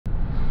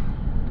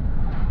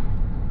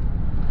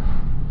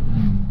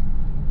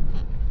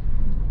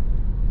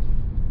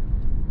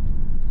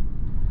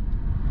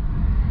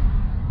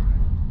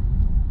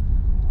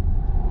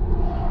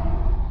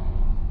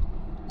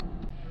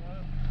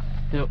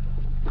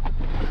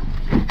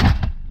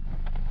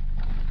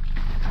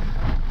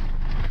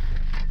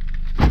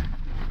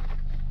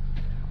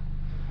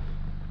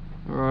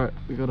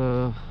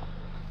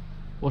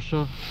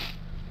washer.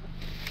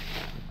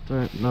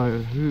 Don't know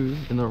who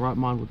in their right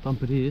mind would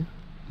dump it here.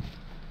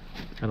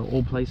 Out of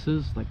all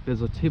places, like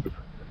there's a tip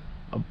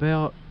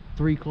about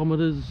 3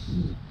 kilometers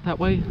that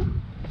way,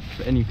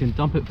 and you can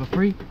dump it for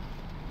free.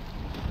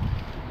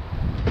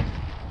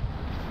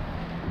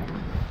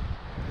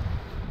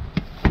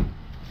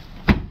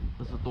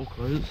 Does the door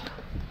close?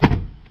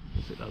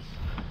 Yes, it does.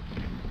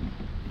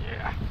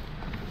 Yeah.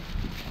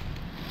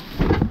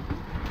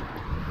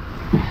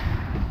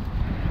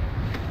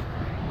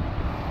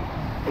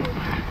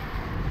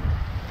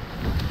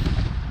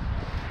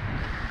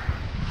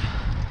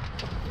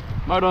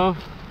 Motor.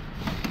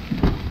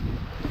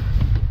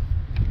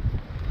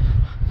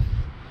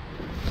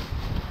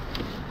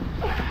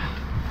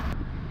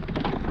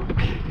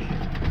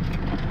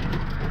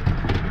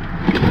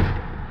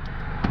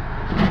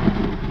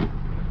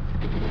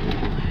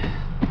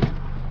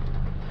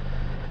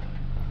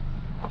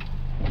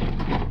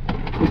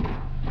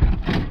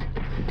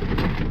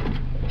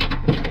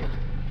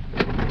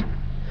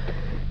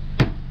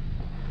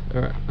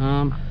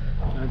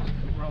 Alright,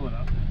 just roll it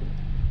up.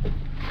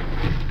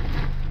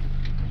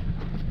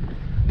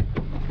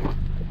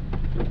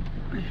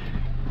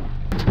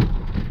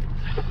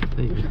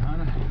 there you go.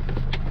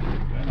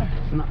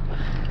 No.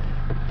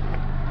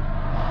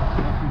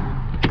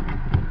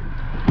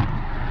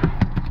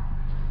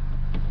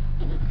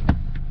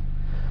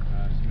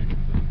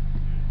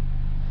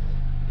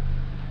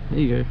 There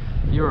you go,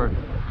 Euro.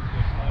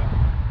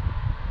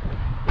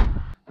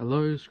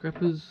 Hello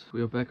scrappers,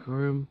 we are back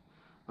home.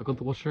 I got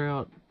the washer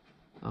out.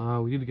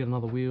 We need to get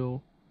another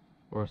wheel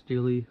or a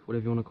steely,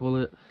 whatever you want to call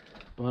it,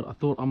 but I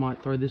thought I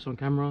might throw this on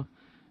camera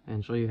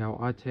and show you how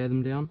I tear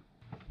them down.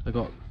 I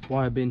got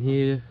wire bin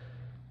here,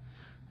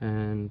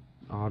 and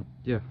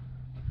yeah,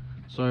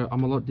 so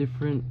I'm a lot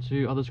different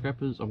to other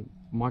scrappers. I'm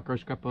a micro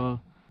scrapper,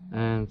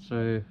 and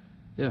so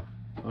yeah,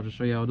 I'll just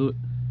show you how I do it.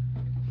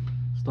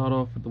 Start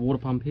off with the water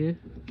pump here,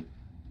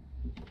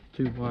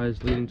 2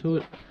 wires leading to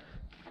it.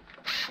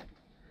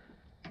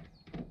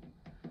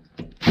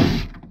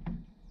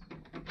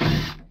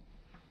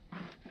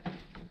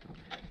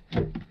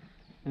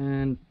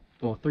 And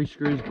well, 3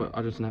 screws, but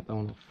I just snapped that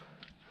one off.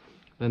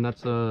 Then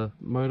that's a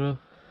motor.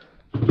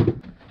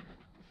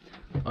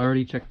 I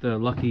already checked the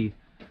lucky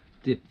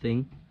dip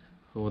thing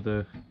for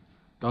the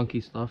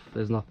gunky stuff.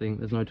 There's nothing,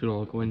 there's no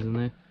 $2 coins in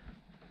there.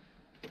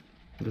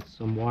 With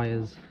some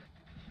wires.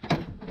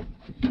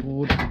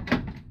 Board.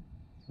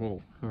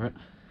 Oh, alright.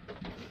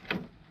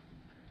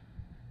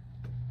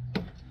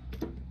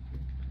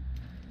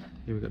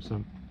 Here we got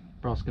some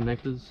brass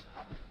connectors.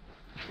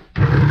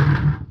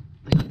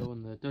 They can go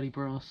in the dirty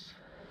brass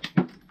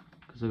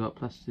because I got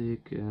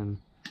plastic and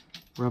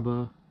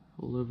rubber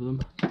all over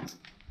them.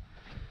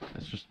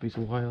 That's just a piece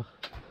of wire.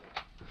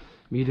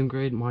 Medium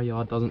grade. My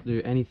yard doesn't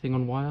do anything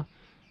on wire.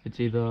 It's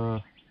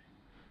either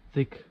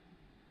thick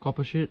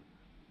copper shit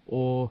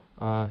or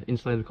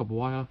insulated copper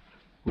wire,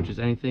 which is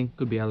anything.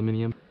 Could be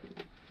aluminium.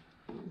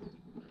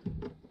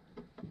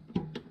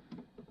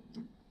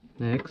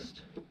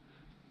 Next,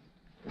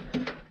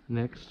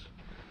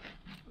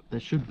 there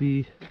should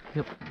be,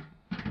 yep,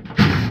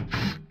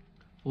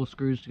 4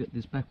 screws to get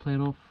this back plate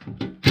off.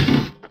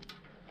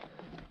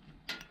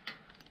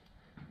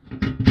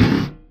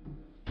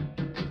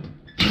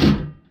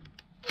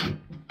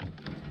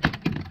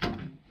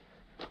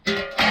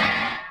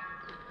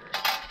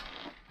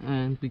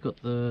 And we got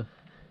the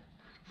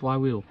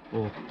flywheel,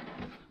 or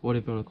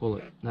whatever you want to call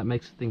it, that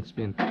makes the thing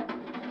spin.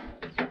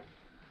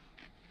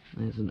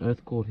 There's an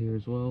earth cord here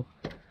as well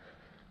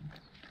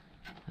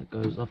that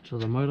goes up to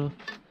the motor.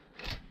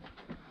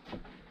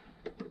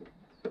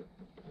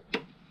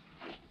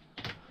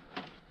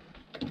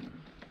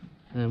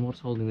 And what's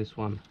holding this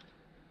one?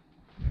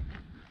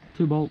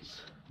 2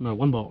 bolts, no,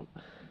 1 bolt.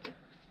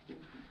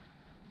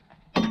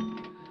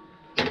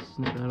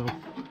 Snip that off.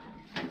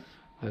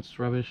 That's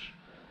rubbish.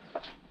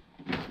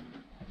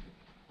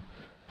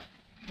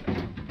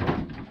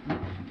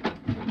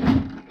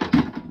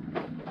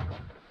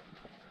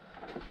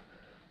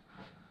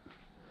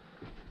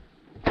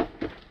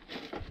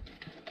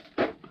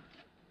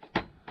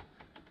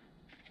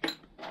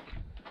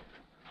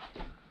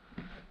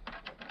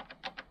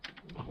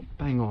 Oh,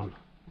 bang on.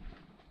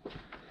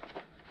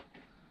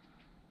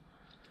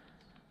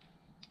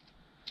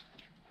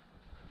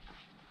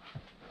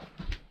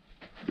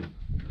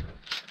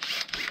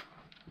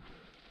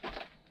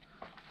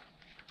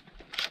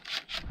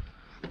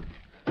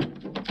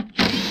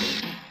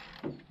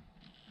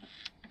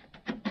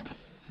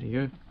 There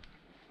you go.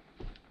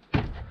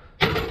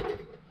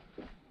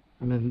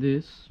 And then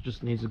this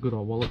just needs a good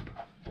old wallop.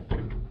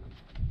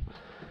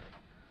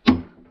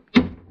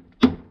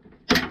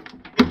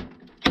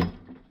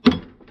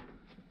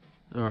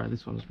 Alright,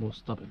 this one's more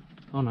stubborn.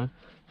 Oh no.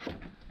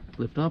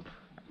 Lift up,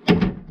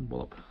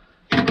 wallop.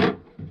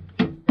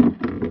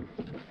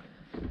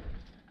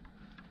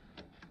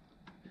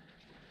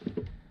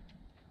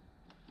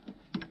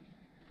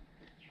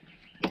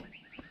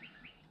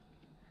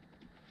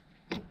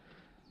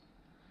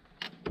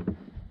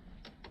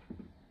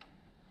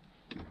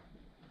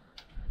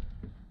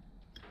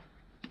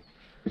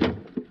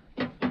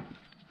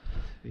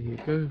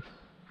 go.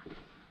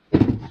 So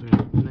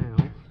now,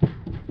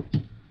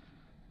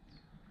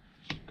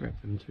 just grab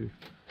them two,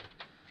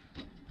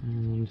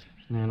 and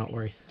now not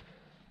worry.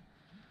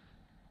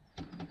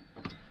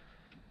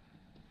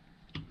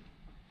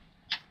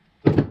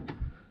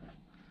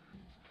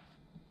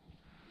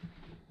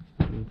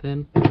 And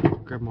then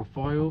grab my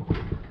file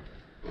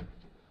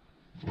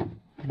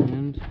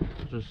and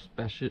just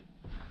bash it.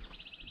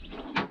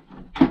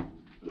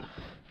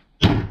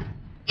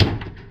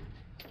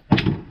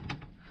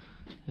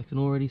 I can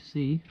already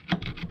see,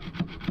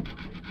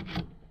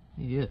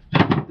 yeah,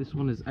 this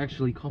one is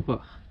actually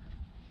copper.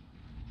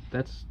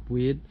 That's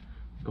weird.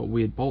 Got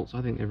weird bolts.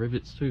 I think they're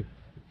rivets too.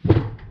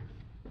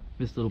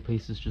 This little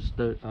piece is just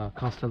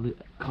castelli.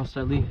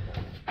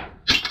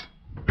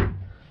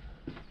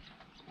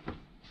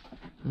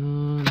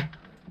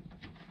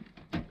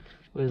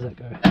 Where does that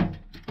go?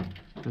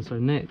 And so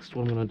next,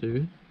 what I'm going to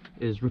do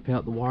is rip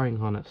out the wiring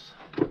harness.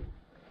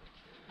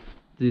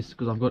 This,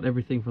 because I've got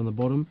everything from the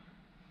bottom.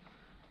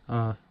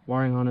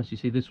 Wiring harness, you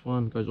see this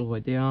one goes all the way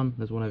down.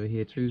 There's one over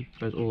here too,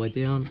 goes all the way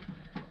down.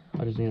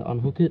 I just need to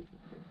unhook it.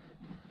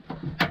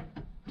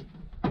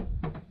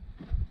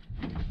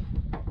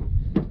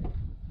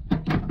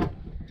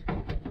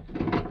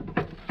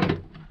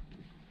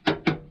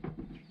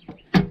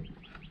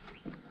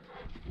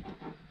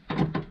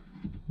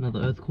 Another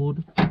earth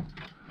cord.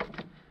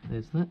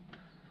 There's that.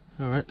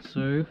 Alright,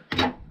 so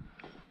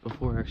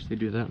before I actually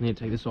do that, I need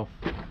to take this off.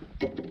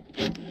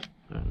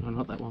 No,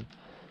 not that one.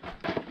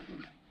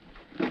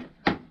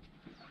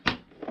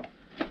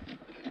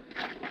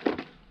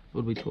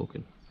 What are we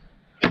talking?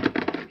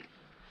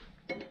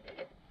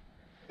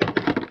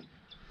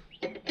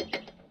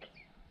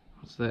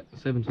 What's that?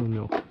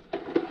 17mm.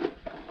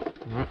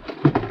 Alright.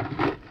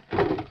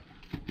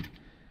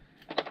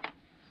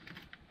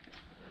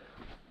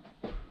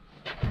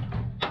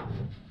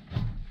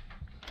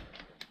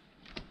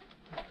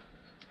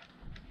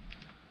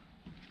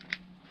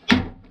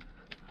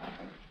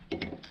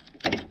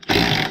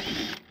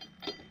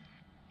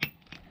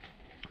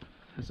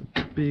 That's a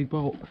big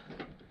bolt.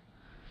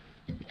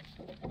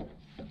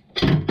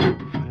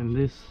 And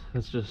this,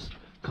 that's just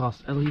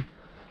cast Ellie.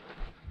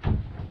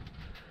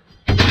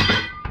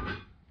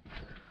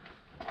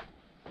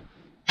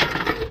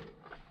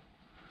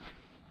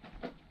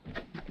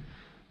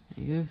 There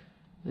you go.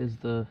 There's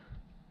the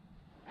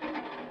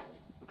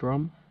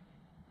drum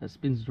that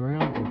spins it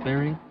around, or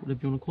bearing, whatever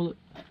you want to call it.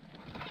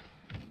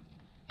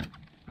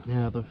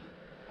 Now the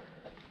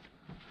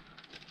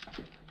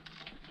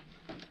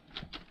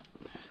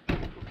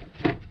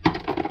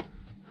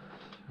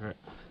alright.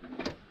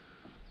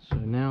 So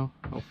now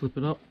I'll flip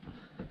it up.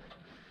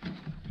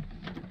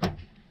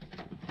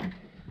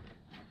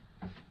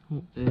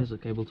 Oh, there's a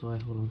cable tie,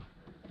 hold on.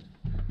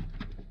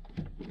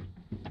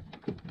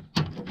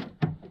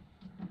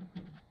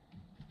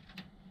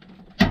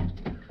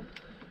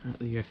 Right,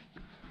 there you go.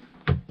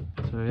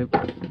 So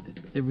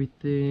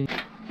everything.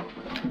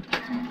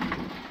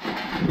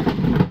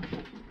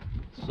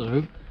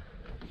 So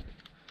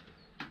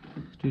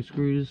 2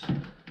 screws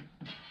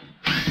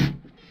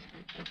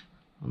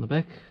on the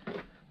back.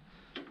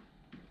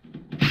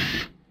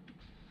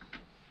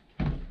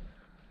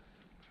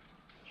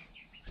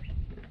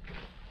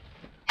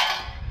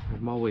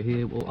 And while we're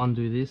here, we'll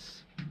undo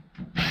this.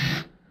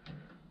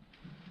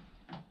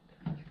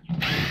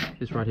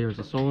 This right here is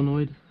a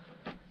solenoid.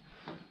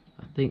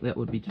 I think that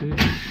would be 2.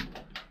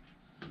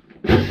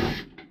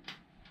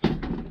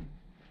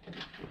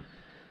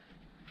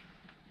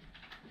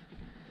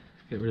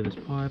 Get rid of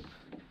this pipe.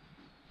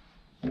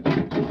 That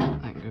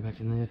can go back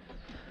in there.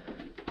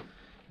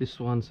 This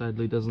one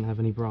sadly doesn't have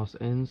any brass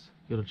ends.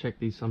 You gotta check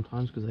these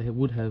sometimes because they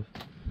would have,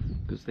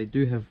 because they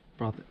do have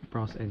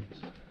brass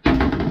ends.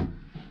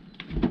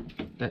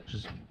 That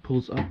just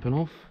pulls up and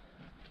off.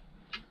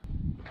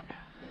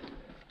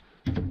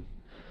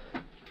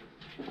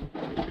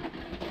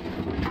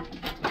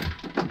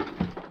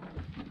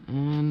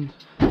 And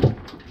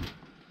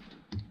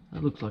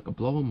that looks like a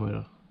blower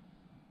motor.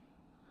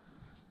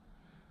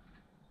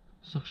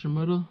 Suction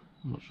motor?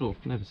 I'm not sure,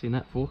 never seen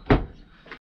that before.